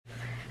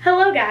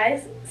Hello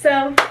guys,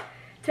 so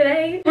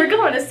today we're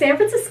going to San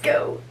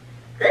Francisco.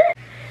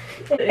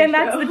 And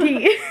that's the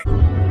tea.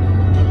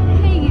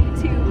 Hey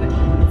YouTube.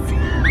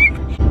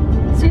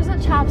 So here's a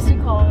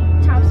chopstick called.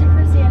 Chopstick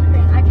for San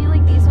Fran. I feel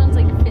like these ones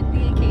like fit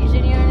the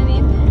occasion, you know what I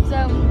mean? So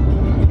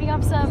we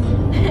got some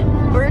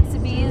Burt's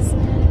Bees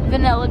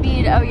Vanilla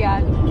Bead. Oh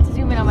yeah,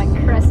 zoom in on my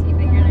crusty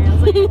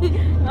fingernails.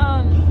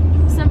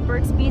 Some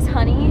Burt's Bees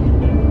honey.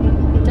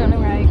 Don't know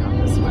where I got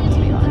this one, to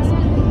be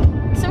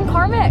honest. Some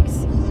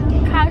Carmex.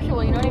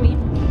 Casual, you know what I mean?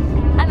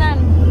 And then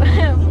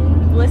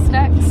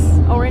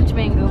Blistex orange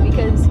mango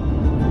because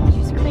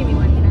she's a creamy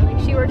one, you know, like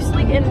she works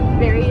like in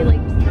very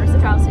like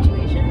versatile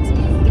situations.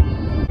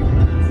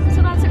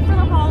 So that's it for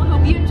the haul. I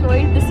hope you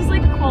enjoyed. This is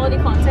like quality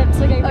content.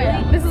 So like I really,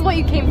 yeah. This is what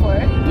you came for.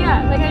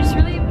 Yeah, like I just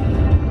really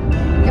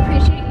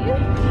appreciate you.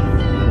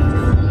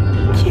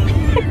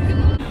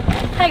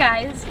 Hi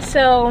guys,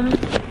 so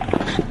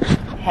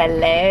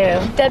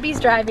Hello. Debbie's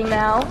driving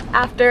now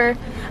after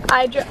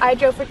I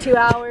drove for 2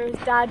 hours.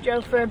 Dad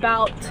drove for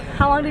about,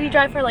 how long did he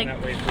drive for? Like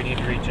we need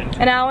to reach into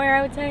an hour,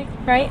 I would say,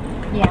 right?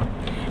 Yeah.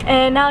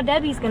 And now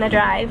Debbie's gonna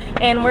drive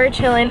and we're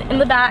chilling in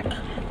the back.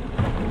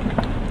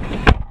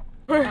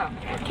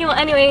 Okay, well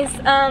anyways,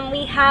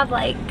 we have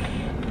like,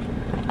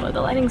 oh,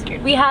 the lighting's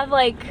weird. We have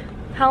like,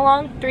 how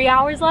long? 3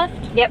 hours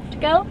left? Yep. To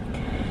go.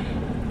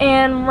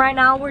 And right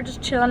now we're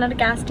just chilling at a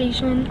gas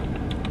station.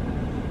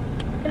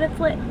 And it's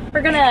lit.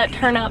 We're gonna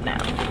turn up now.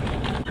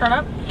 Turn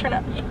up? Turn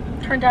up.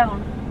 Turn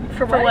down.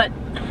 For what?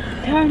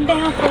 Turn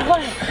down for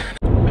what?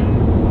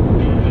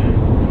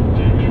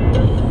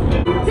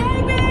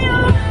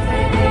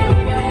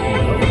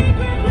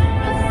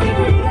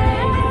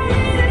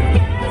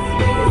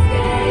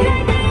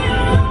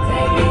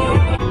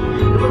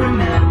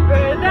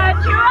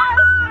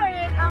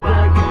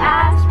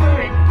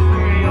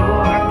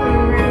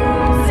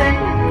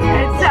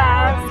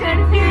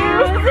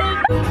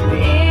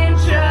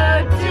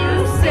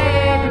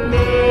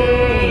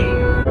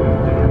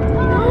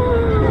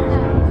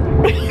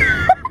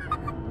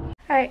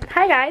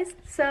 Hi guys,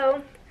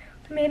 so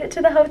we made it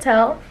to the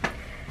hotel.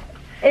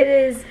 It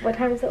is, what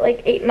time is it,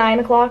 like 8, 9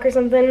 o'clock or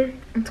something?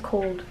 It's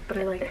cold, but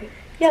I like it.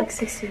 It's Yep. like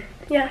 60.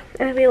 Yeah,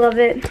 and we love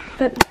it.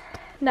 But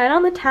night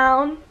on the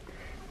town.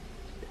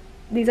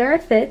 These are our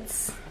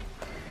fits.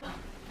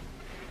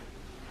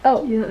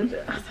 Oh, Yeah,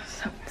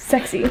 that's so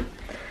sexy.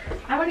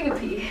 I want to go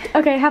pee.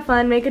 Okay, have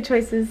fun, make good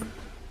choices.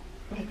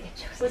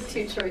 With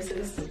 2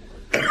 choices.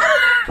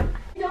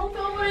 Don't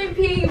film when I'm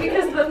peeing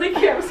because then the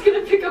camera's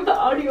gonna pick up the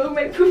audio of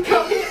my poop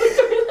dropping in the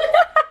toilet.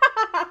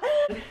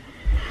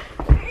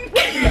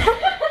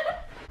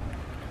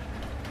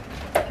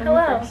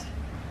 Hello.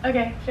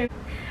 Okay, sure.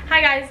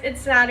 Hi guys,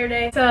 it's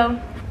Saturday. So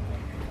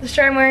the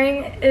shirt I'm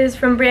wearing is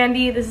from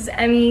Brandy. This is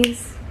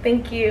Emmy's.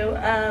 Thank you.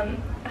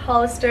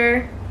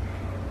 Hollister.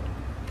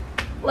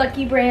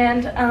 Lucky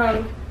brand.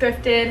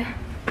 Thrifted.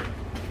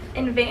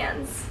 In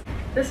Vans.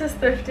 This is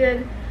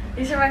thrifted.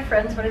 These are my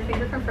friends, but I think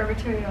they're from Forever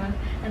 21.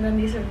 And then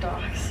these are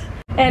dogs.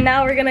 And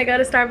now we're gonna go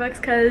to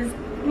Starbucks because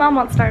Mom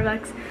wants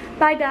Starbucks.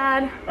 Bye,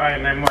 Dad. Alright,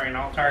 and I'm wearing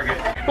all Target.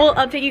 We'll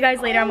update you guys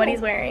later on what he's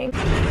wearing.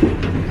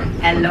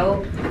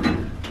 Hello.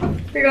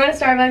 We're going to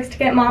Starbucks to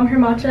get Mom her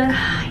matcha.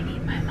 I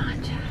need my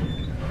matcha.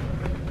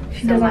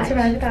 She doesn't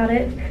survive without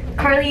it.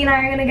 Carly and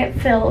I are gonna get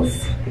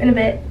Phil's in a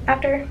bit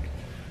after.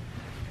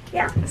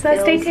 Yeah, so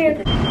stay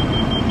tuned.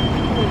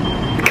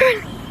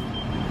 Carly.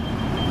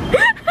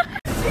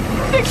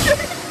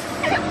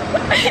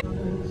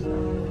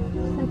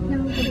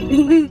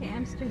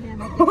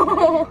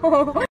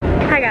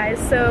 Hi guys,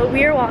 so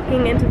we are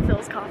walking into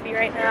Phil's Coffee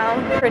right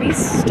now. Pretty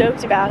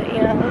stoked about it,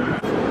 you know.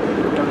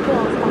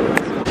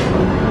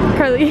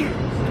 Carly.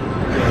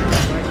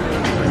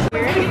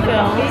 We're at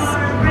Phil's.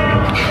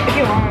 If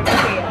you want.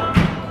 Okay,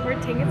 yeah.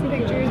 We're taking some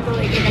pictures, but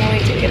like we're gonna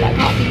wait to get that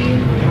coffee.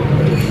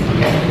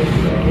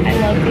 I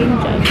love being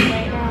judged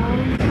right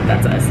now.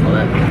 That's us. Hold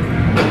up.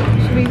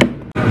 Should we?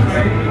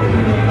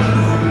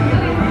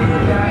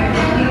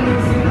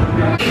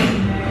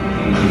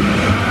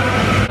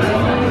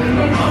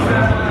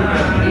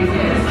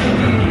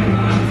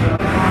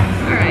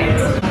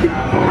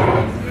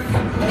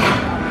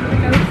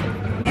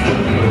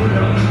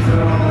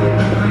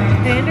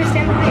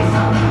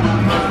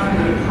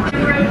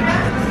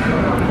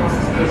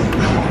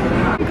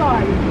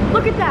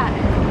 Look at that.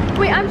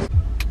 Wait, I'm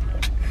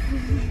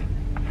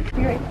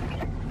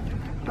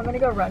gonna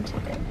go run to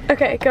it.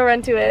 Okay, go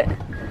run to it.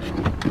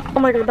 Oh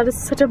my god, that is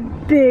such a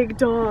big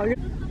dog.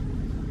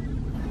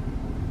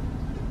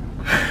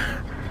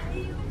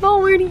 Oh,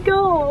 where'd he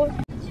go?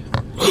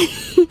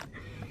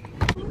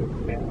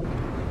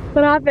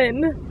 What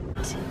happened?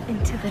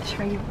 Into the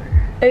trailer.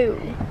 Oh,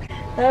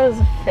 that was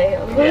a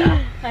fail.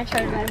 Yeah. I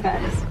tried my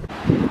best.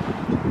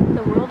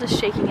 The world is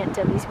shaking at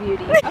Debbie's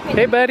beauty. Okay.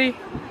 Hey buddy.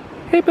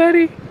 Hey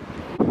buddy.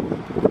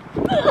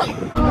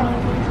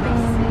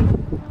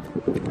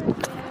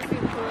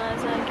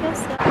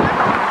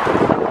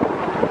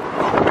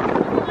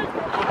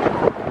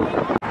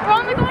 We're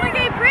on the Golden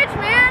Gate Bridge,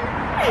 man!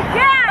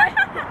 Yeah!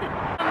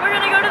 We're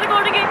gonna go to the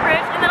Golden Gate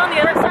Bridge and then on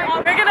the other side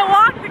we're gonna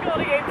walk the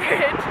Golden Gate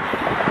Bridge.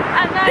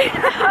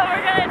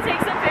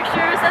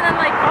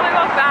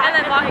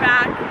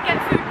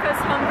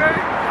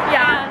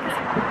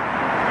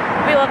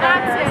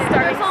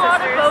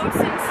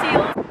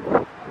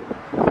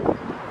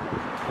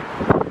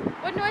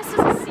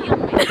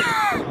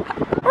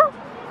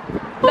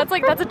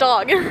 like that's a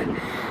dog.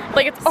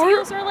 Like it's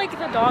seals are like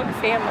the dog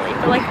family,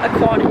 but like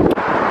aquatic.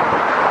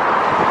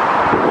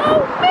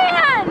 Oh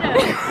man!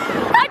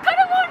 I could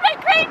have worn my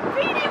great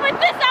beanie with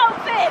this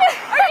outfit!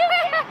 Are you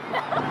kidding?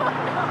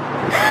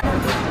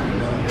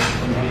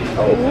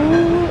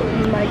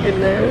 Oh my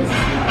goodness.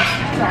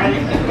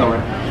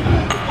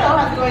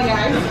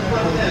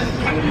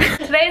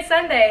 Today is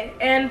Sunday,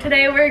 and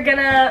today we're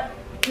gonna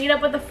meet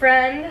up with a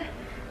friend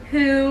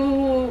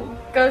who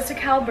goes to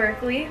Cal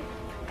Berkeley.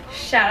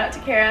 Shout out to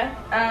Kara.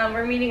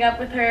 We're meeting up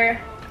with her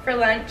for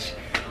lunch,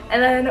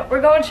 and then we're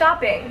going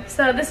shopping.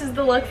 So this is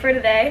the look for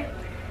today.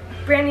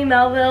 Brandy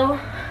Melville,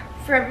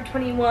 Forever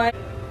 21,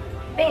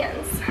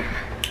 Vans.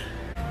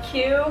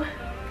 Q,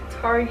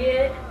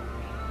 Target.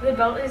 The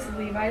belt is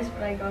Levi's,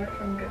 but I got it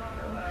from Goodwill.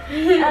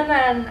 And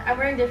then I'm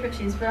wearing different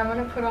shoes, but I'm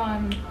gonna put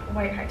on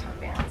white high top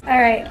Vans.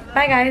 Alright,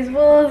 bye guys.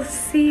 We'll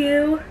see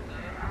you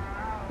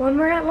when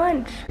we're at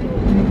lunch.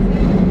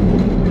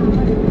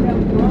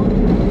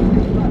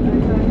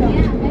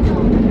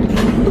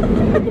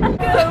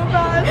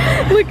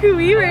 Look who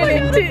we ran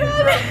into.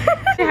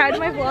 Say hi to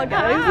my vlog,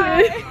 guys.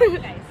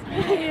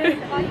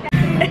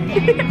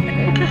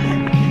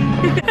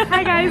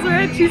 Hi guys, we're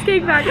at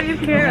Cheesecake Factory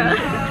with Kara.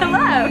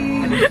 Hello.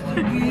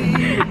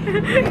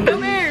 Go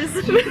Bears.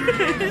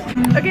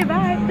 Okay,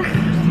 bye.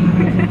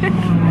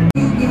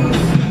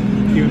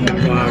 Cute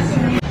vlog.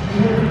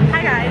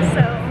 Hi guys,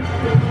 so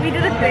we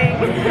did a thing.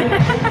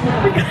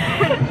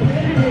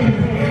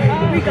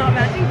 We got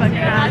matching bucket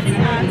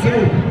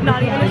hats.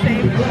 Not even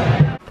ashamed.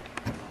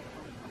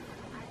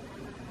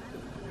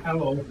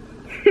 Hello.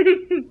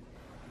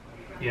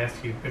 Yes,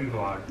 you've been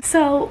vlogged.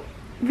 So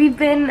we've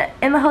been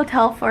in the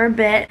hotel for a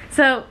bit.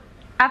 So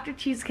after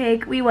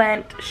Cheesecake, we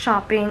went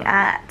shopping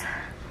at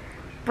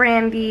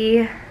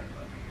Brandy,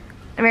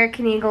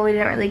 American Eagle. We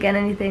didn't really get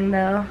anything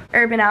though.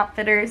 Urban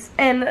Outfitters.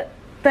 And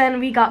then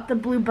we got the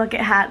blue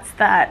bucket hats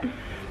that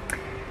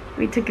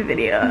we took a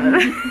video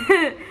of.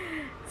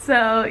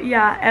 So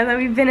yeah, and then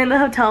we've been in the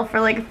hotel for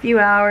like a few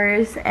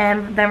hours,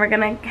 and then we're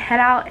gonna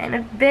head out in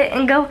a bit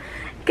and go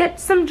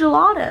get some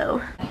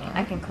gelato.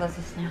 I can close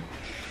this now.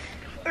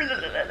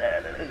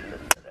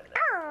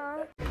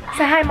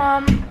 Say hi,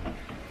 Mom.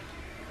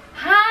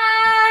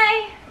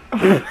 Hi!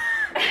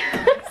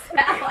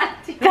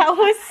 That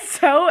was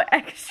so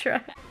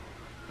extra.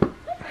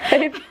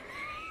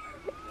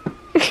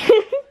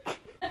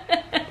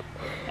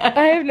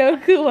 I have no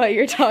clue what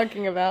you're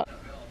talking about.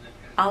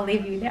 I'll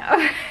leave you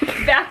now.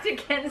 Back to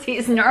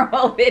Kenzie's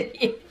normal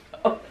video.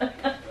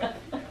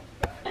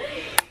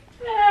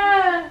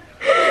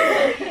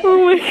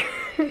 Oh my god.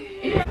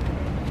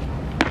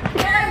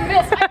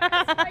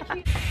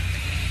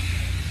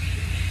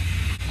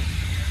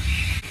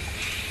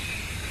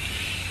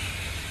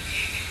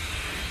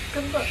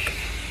 Good look.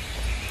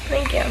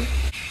 Thank you.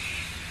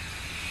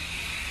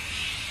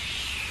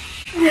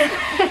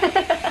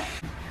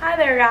 Hi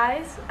there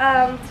guys.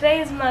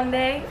 Today is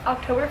Monday,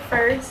 October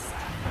 1st.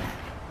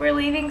 We're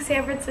leaving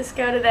San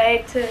Francisco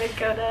today to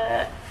go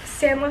to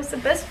San Luis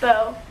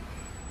Obispo.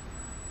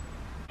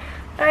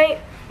 Alright,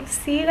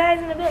 see you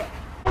guys in a bit.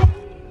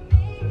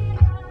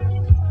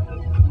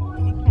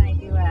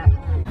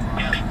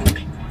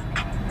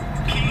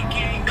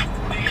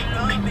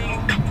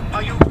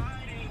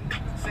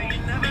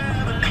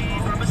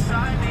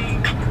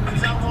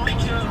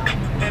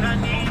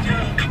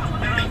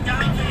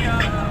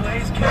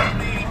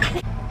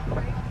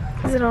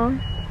 Is it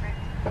on?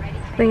 I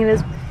think it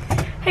is.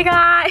 Hey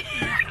guys!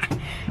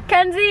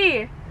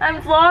 Kenzie!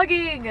 I'm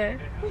vlogging!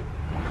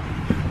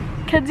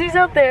 Kenzie's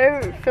out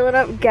there filling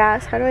up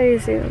gas. How do I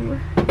zoom?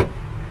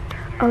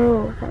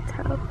 Oh, that's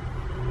how.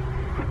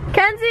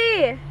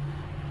 Kenzie!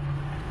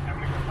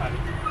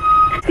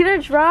 It's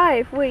gonna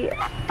drive. Wait.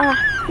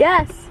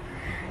 Yes!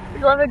 We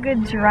love a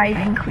good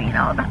driving queen.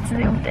 Oh, that's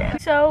zoomed in.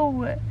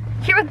 So,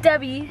 here with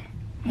Debbie,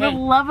 the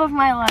love of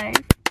my life.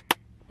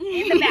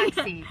 In the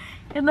backseat.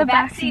 In the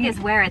backseat is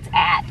where it's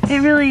at.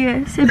 It really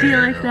is. It'd be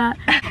like that.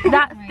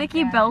 That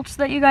thicky belch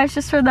that you guys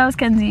just heard, that was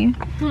Kenzie.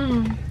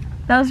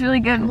 That was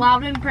really good.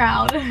 Loud and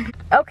proud.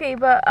 Okay,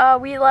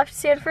 but we left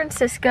San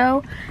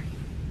Francisco,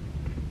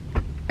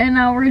 and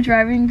now we're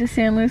driving to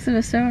San Luis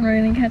Obispo, and we're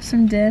gonna catch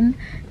some din,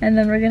 and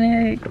then we're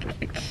gonna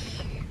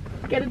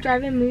Get a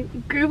drive-in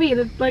movie.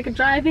 Groovy, like a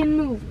drive-in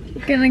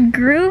movie. gonna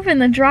groove in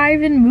the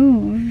drive-in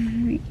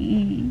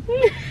movie.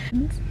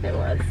 It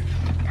was.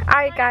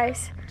 Alright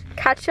guys,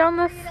 catch you on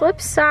the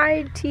flip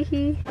side,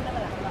 teehee.